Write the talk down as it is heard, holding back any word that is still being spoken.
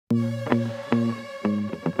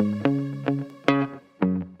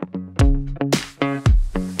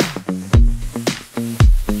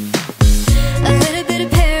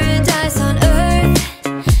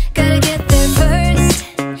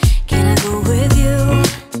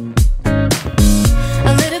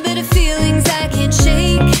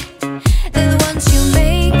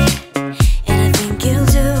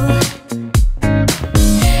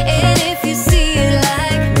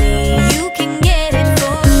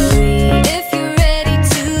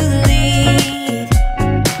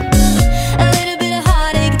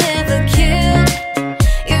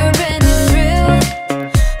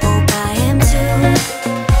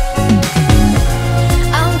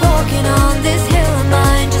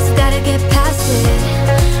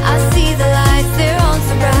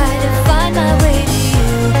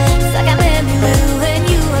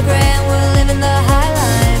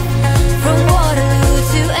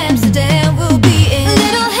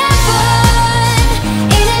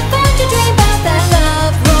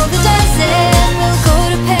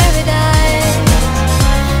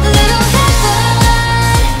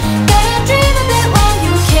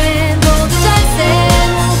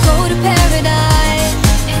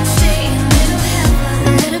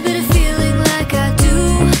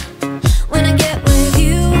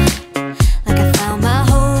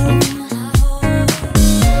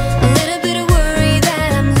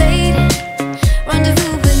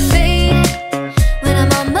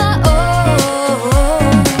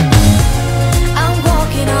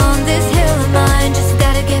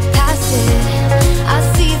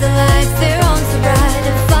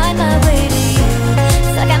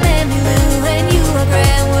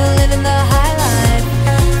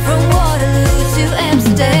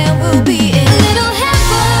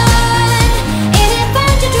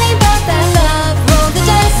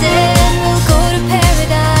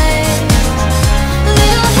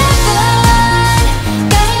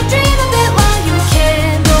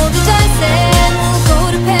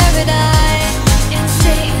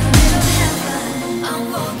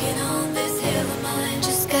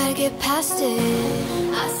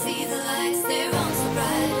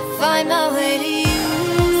find my way to you.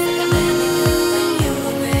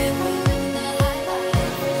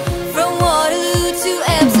 From Waterloo to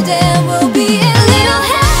Amsterdam, we'll be in little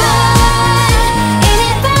heaven. Ain't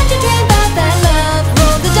it fun to dream about that love?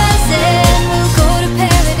 Roll the dice and we'll go to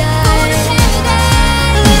paradise.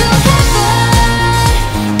 Little heaven,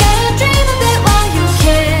 gotta dream of it while you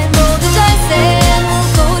can. Roll the dice and we'll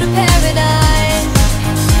go to paradise.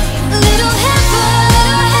 Little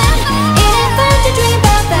heaven, ain't it fun to dream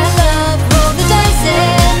about that love? Roll the dice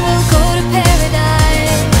and we'll go to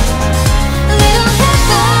paradise. Little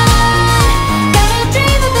heaven, gotta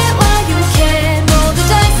dream of it while you can. Roll the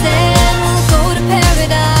dice and we'll go to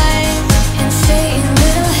paradise and stay in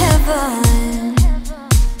little heaven.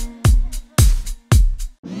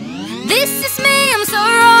 This is me, I'm so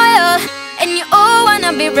royal, and you all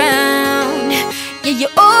wanna be round. Yeah, you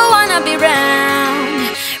all wanna be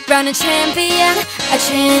round. Round a champion, a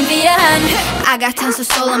champion. I got tons of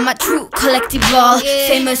soul on my true collective ball.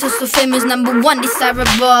 Famous, also famous, #1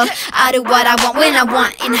 desirable. I do what I want when I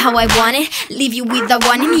want and how I want it. Leave you with the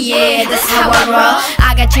one in me, yeah, that's how I roll.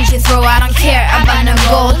 I got change to throw, I don't care about no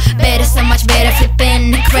gold. Better, so much better,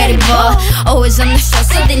 flipping incredible. Always on the show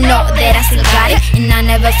so they know that I still got it. And I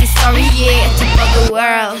never feel sorry, yeah, top of the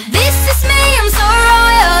world. This is me, I'm so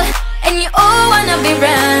royal, and you all wanna be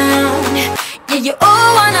round. Yeah, you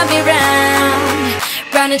all wanna be round.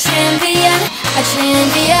 Round a champion, a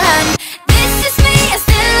champion. This is me, I'm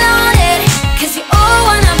still on it. Cause you all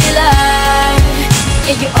wanna be loved.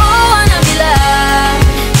 Yeah, you all wanna be loved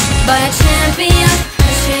by a champion,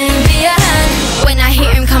 a champion. When I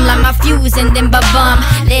hear him come like my fuse and then ba-bum.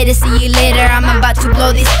 Later, see you later, I'm about to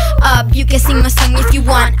blow this up. You can sing my song if you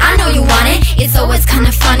want, I know you want it. It's always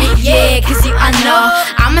kinda funny, yeah, cause I know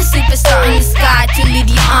I'm a superstar in the sky to lead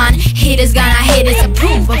you on. Haters gonna hate us,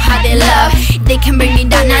 approve of how they love. They can bring me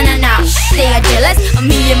down, nah, nah, nah. They are jealous of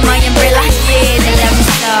me and my umbrella, yeah, they love me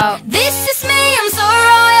so. This is me, I'm so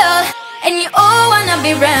royal, and you all wanna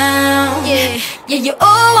be round. Yeah, yeah, you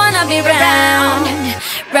all wanna be round.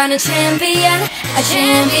 Round a champion, a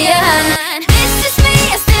champion. This is me,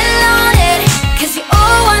 I'm still on it. Cause you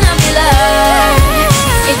all wanna be loved.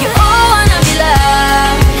 Yeah, you all wanna be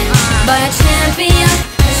loved by a champion,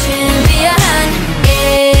 a champion.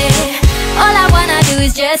 Yeah, all I wanna do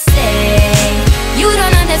is just say, you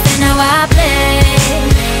don't understand how I play.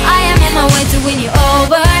 I am on my way to win you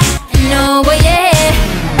over and over, yeah.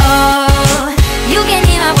 Oh, you can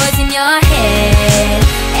hear my voice in your head,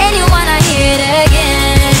 and you wanna hear it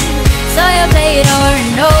again. So you play it over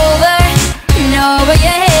and over and over,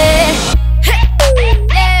 yeah.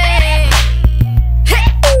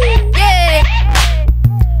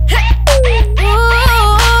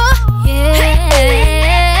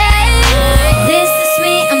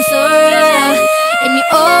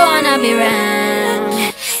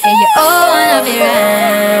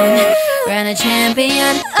 A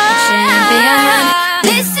champion, a champion.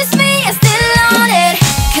 This is me, I'm still on it.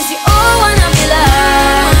 Cause you all wanna be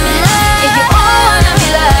loved. Yeah, you all wanna be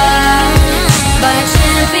loved by a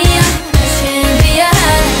champion, a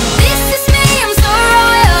champion. This is me, I'm so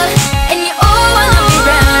royal, and you all wanna be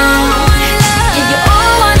round. Yeah, you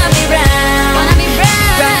all wanna be round.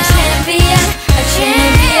 Round a champion, a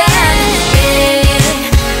champion.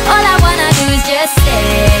 Yeah, all I wanna do is just say,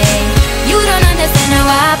 you don't understand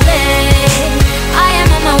how I play. I am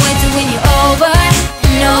on my way to win you over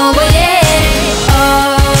and over, yeah.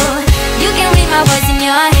 Oh, you can read my voice in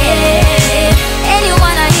your head, and you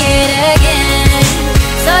wanna hear it again.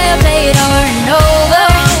 So you play it over and over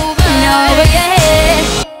and over, yeah.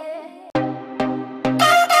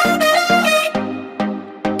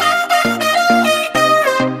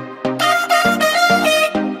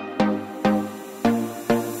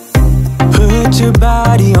 Put your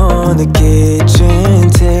body on the kitchen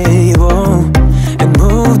table and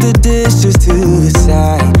move the dishes to the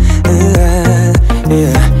side.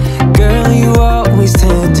 Yeah, girl, you always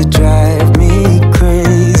tend to drive me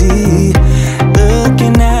crazy,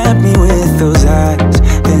 looking at me with those eyes.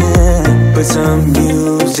 Yeah, put some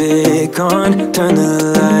music on, turn the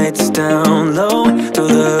lights down low, throw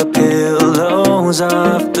the pillows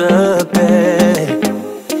off the bed,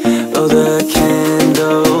 blow the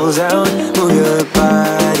candles out, move your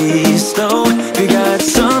body slow. You got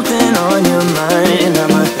something on your mind,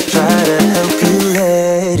 I'ma try to help you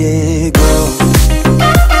let it go.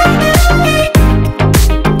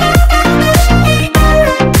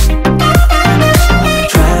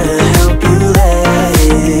 Try to help you let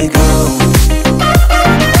it go.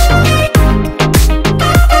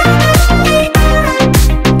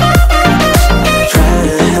 Try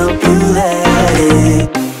to help you let it.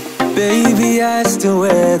 Baby, I still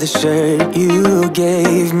wear the shirt you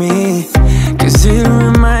gave me, 'cause it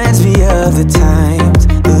reminds me of the times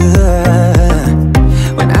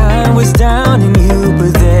when I was down and you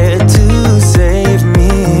were there to save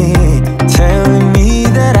me, telling me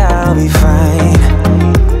that I'll be fine.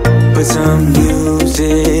 Put some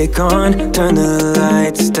music on, turn the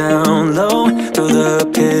lights down low, throw the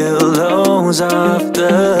pillows off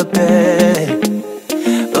the bed,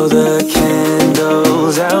 blow the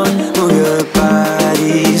candles out, move your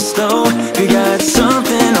body slow. If you got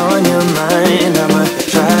something on your mind, I'ma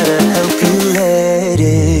try to help you let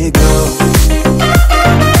it go.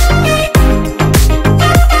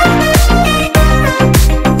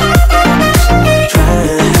 Try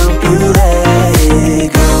to help you let it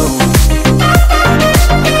go.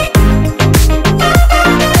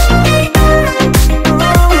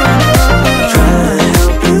 Try to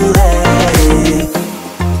help you let it go.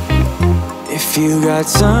 If you got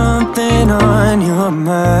something on your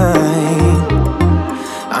mind,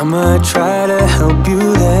 I'ma try to help you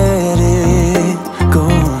let it go.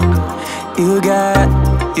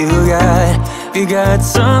 If you got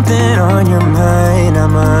something on your mind,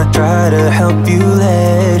 I'ma try to help you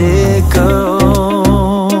let it go.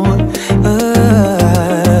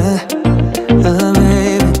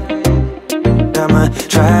 Baby, I'ma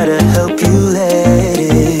try to help you let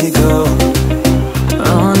it go.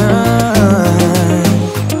 Oh no.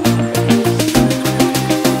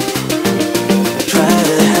 Try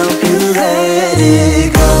to help you let it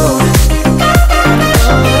go.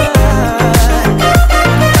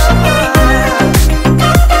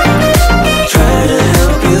 Try to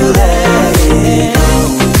help you let it go.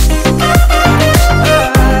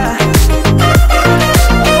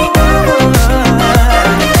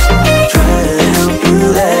 Try to help you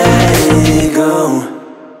let it go.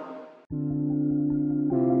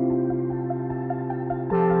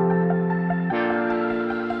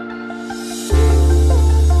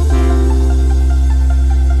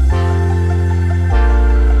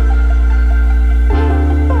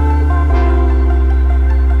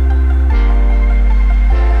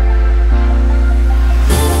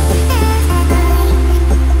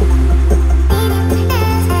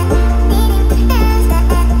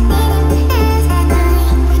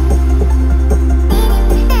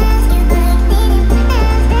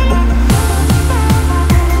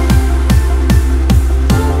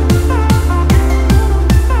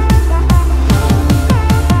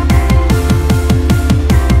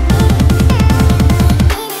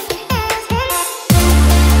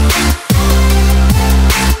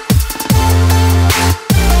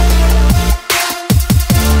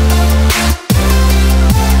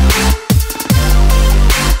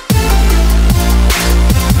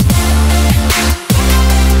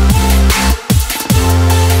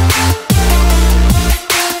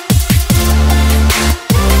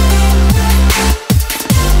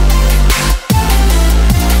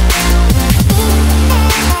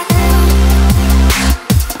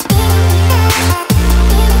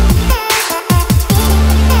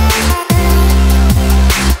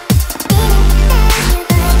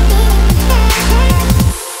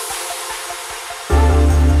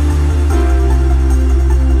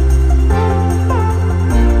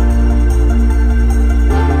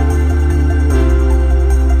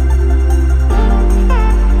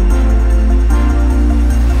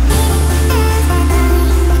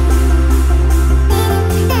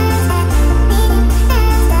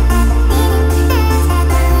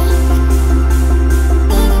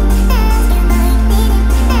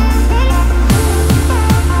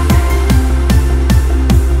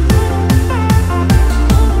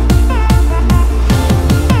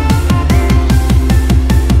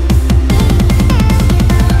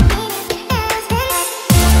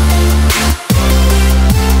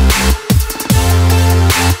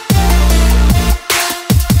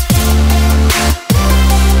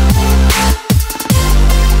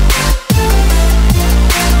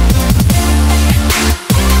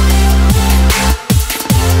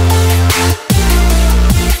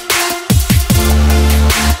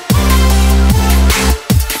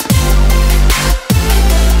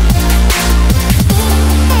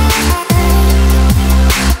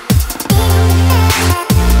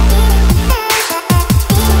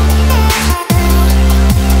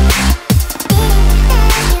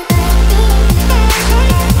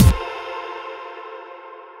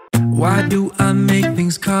 Why do I make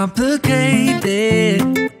things complicated?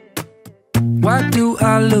 Why do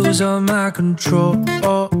I lose all my control?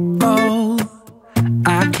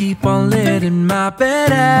 I keep on letting my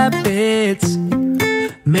bad habits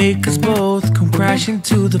make us both come crashing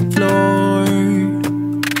to the floor.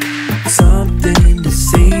 Something to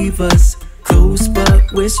save us, close but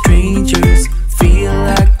we're strangers, feel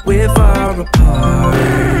like we're far apart.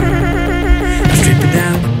 I'm stripping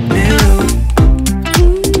down new.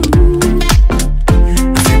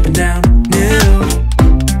 I'm stripping down new.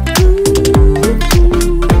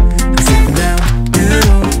 I'm stripping down new.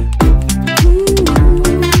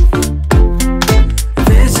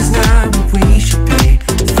 This is not what we should be.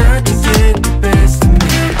 Start to get the best of me.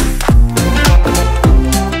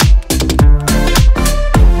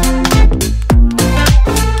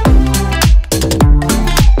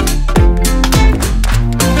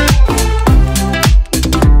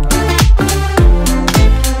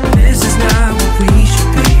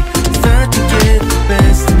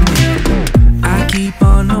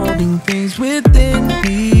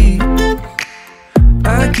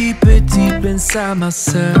 Inside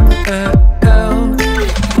myself,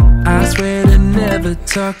 I swear to never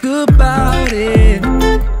talk about it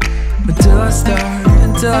until I start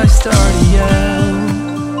to yell.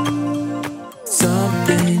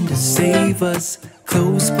 Something to save us,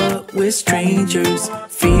 close but we're strangers,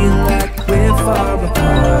 feel like we're far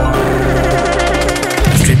apart.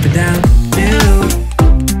 Strip it down new.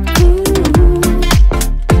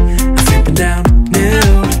 I'm stripping down new.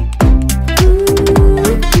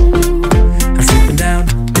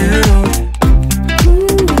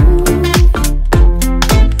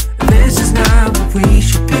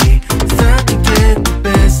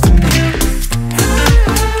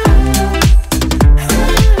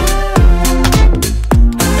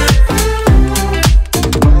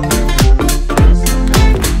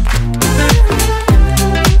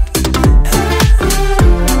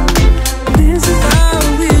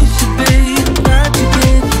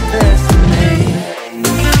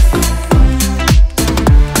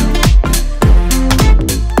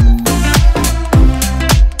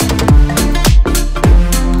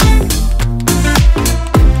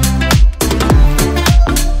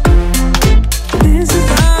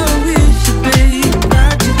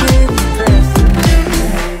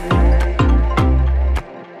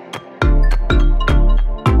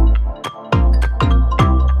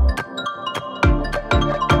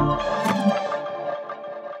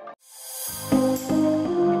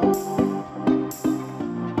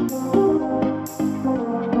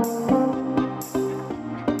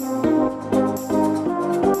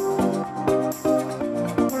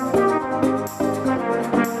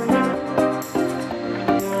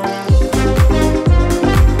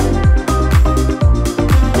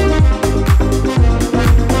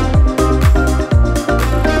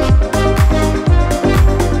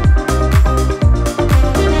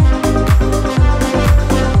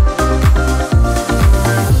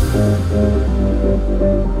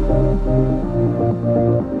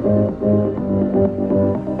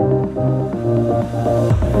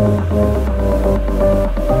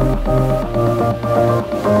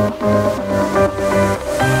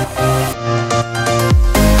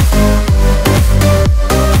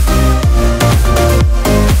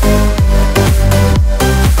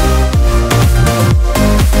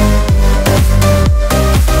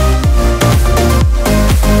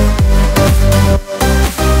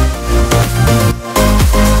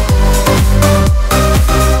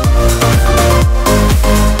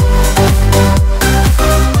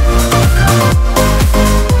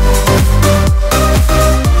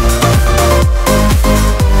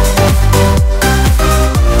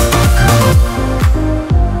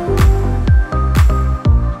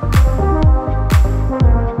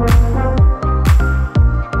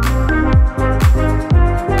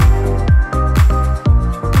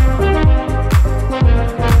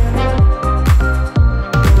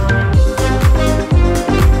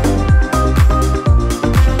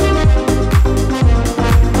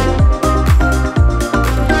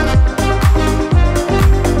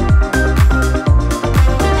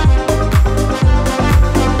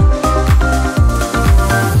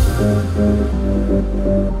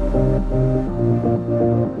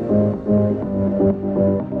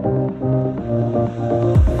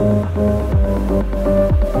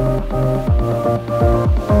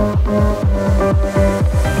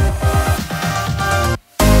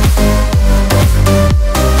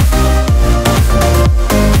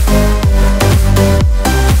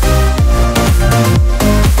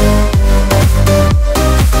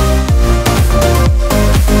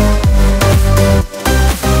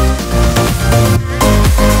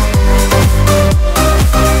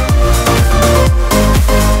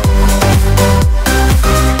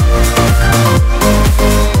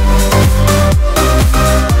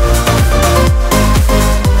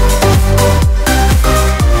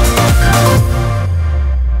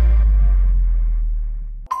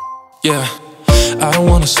 Yeah, I don't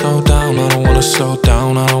wanna slow down, I don't wanna wanna slow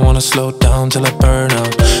down, I don't wanna slow down till I burn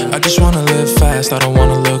out. I just wanna live fast, I don't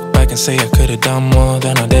wanna look back and say I could've done more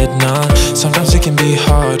than I did now. Sometimes it can be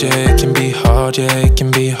hard, yeah, it can be hard, yeah, it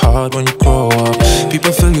can be hard when you grow up.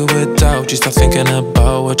 People fill you with doubt, you start thinking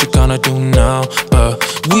about what you're gonna do now. But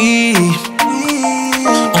we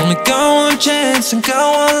only got one chance and got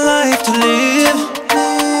one life to live,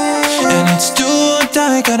 and it's do or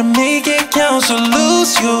die, gotta make it count. So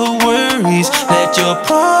lose your worries, let your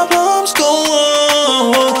problems go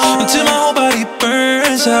on until my whole body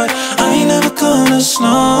burns out. I ain't never gonna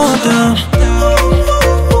slow down.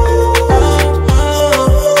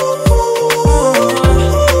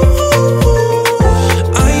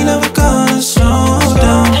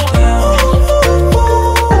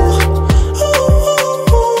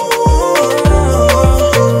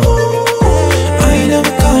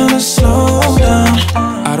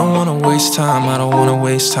 I don't wanna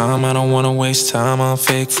waste time, I don't wanna waste time on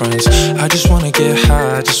fake friends. I just wanna get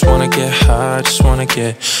high, I just wanna get high, I just wanna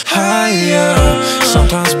get higher.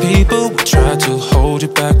 Sometimes people will try to hold you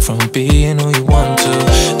back from being who you want to.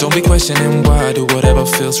 Don't be questioning why, do whatever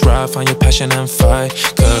feels right, find your passion and fight.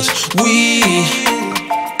 Cause we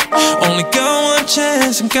only got one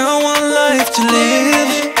chance and got one life to live,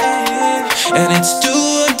 and it's do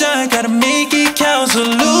or die, gotta make it count. So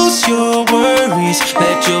lose your worries,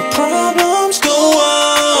 let your problems go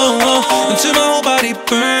on until my whole body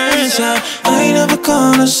burns out. I ain't never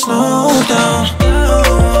gonna slow down.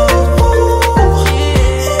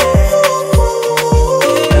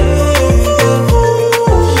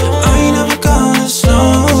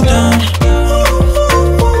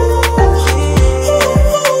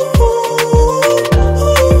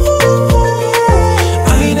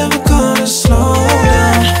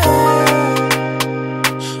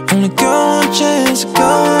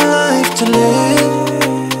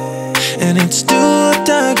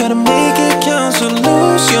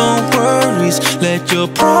 Let your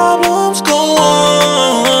problems go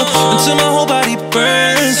on until my whole body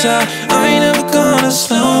burns out. I ain't never gonna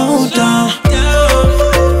slow down.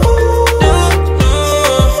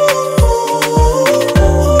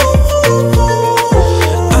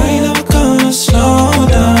 I ain't never gonna slow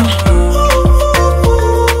down.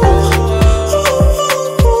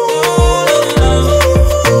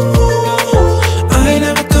 I ain't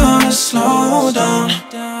never gonna slow down.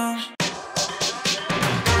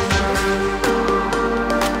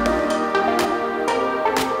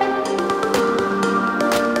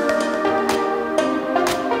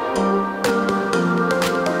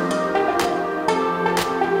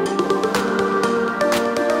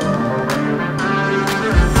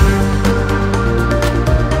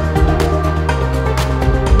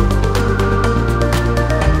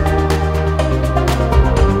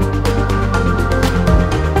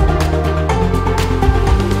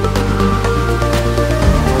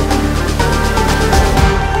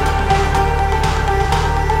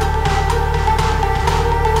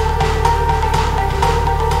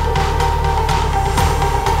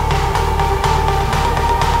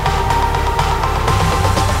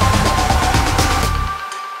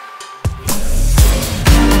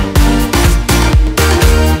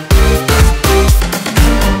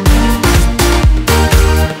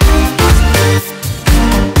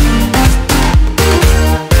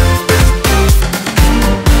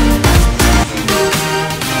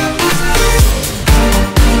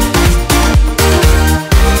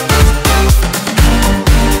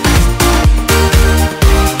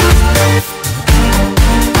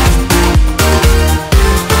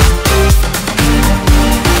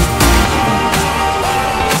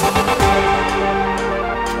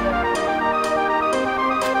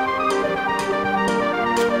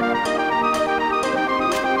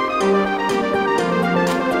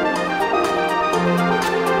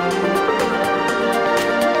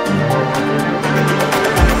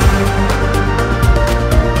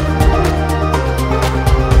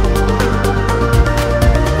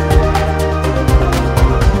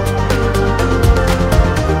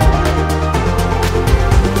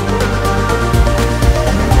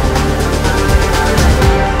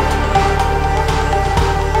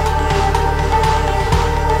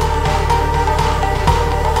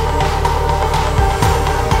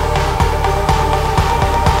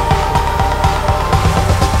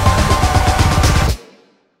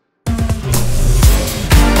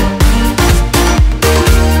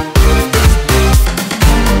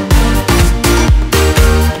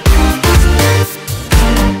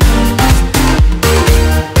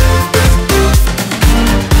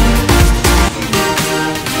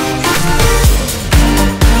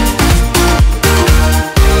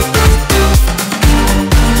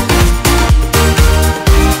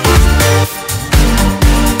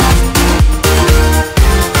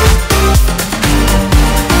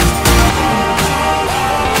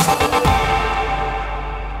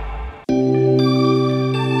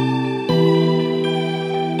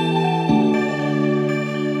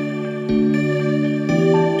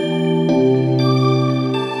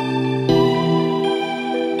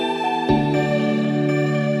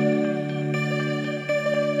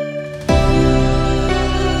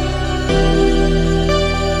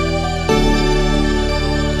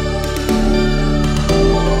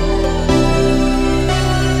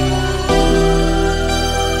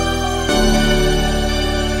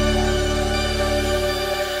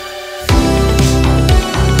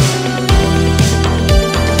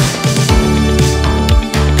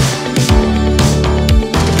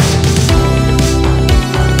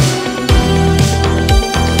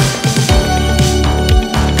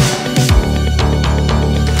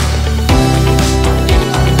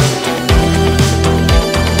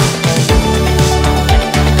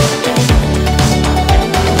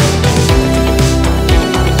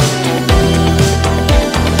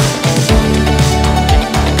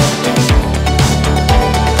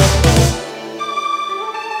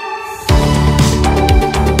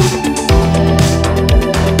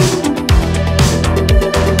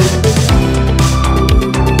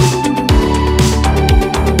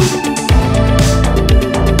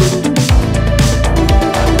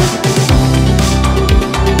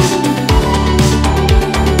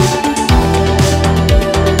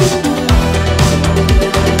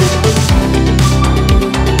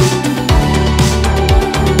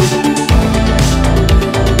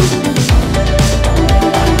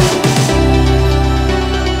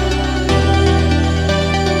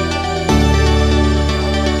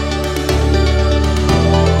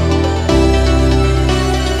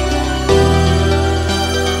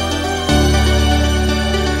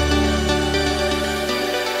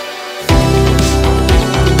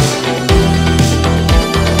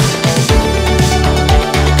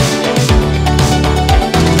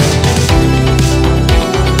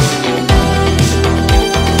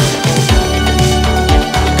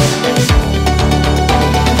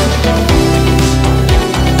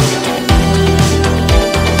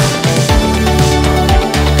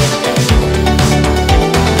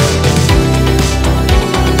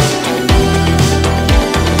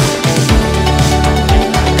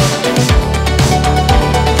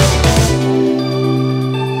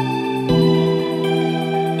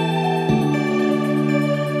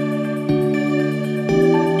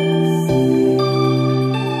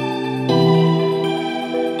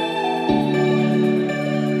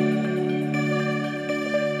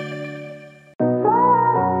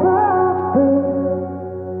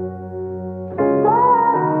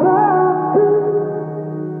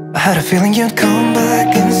 a feeling you'd come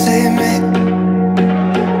back and save me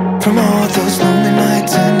from all those lonely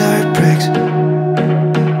nights and heartbreaks.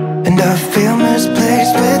 And I feel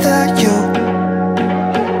misplaced without you.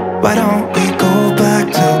 Why don't we go back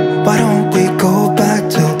to, why don't we go back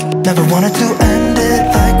to? Never wanted to end it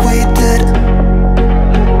like we did.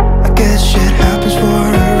 I guess shit happens for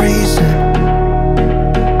a reason,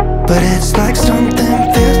 but it's like something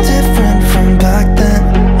feels different from back then.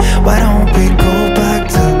 Why don't we go back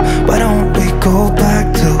to, why don't we go back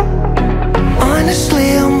to? Honestly,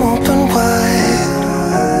 I'm open wide.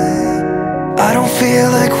 I don't feel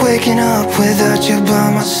like waking up without you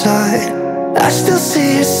by my side. I still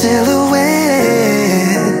see your silhouette.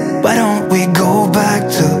 Why don't we go back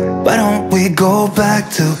to, why don't we go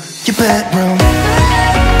back to your bedroom?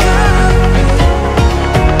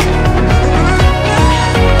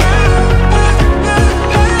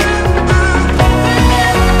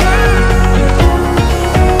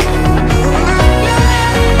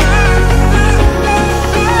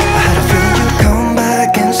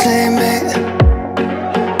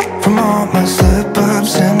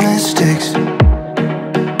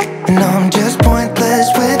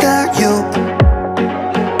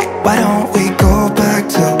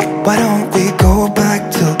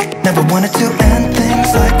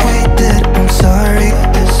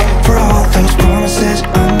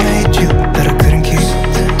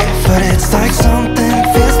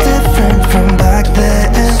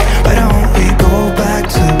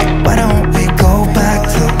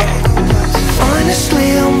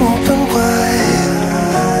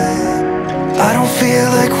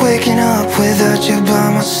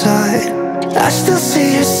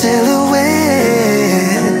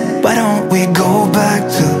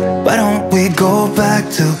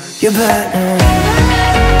 Your bedroom.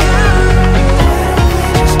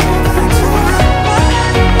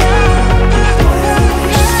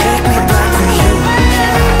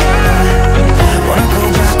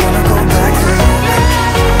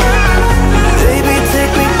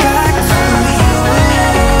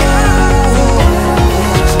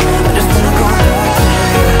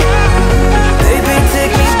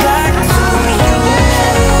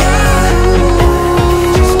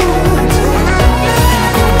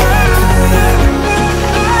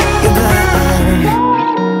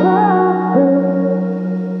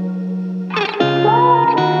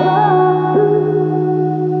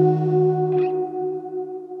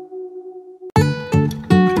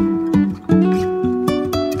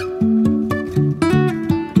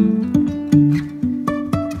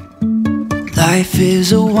 Life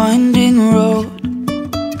is a winding road,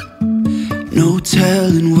 no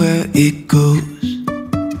telling where it goes.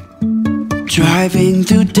 Driving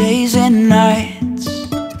through days and nights,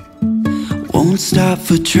 won't stop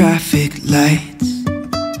for traffic lights.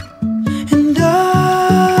 And I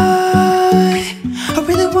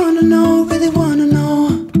really wanna know,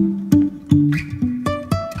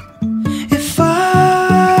 if I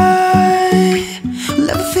will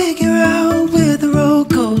ever figure out where the road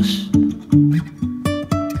goes.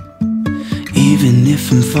 Even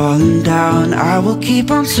if I'm falling down, I will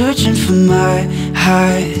keep on searching for my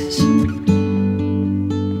highs.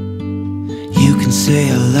 You can say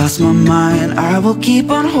I lost my mind, I will keep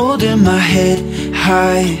on holding my head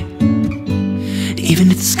high.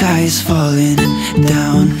 Even if the sky is falling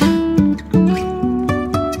down.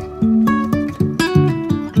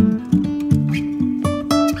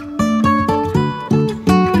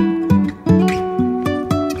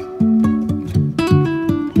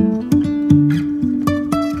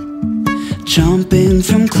 Jumping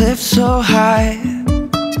from cliffs so high,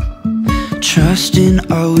 trusting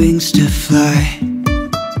our wings to fly.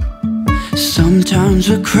 Sometimes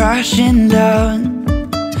we're crashing down,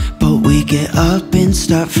 but we get up and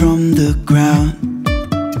start from the ground.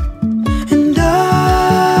 And I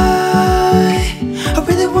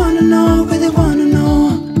really wanna know,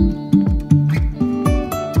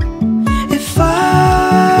 if I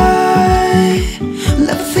will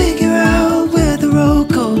ever figure out where the road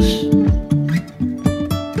goes.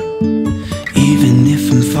 Even if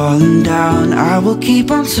I'm falling down, I will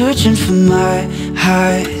keep on searching for my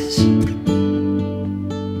highs.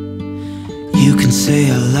 You can say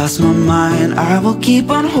I lost my mind, I will keep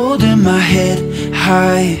on holding my head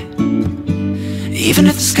high. Even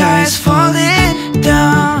if the sky is falling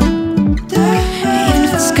down, even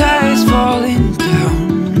if the sky is falling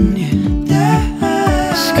down, yeah.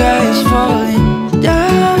 The sky is falling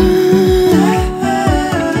down.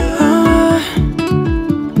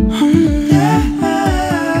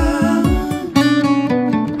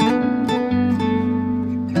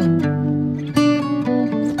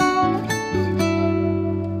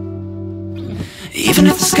 even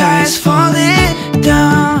if the sky is falling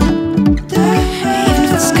down.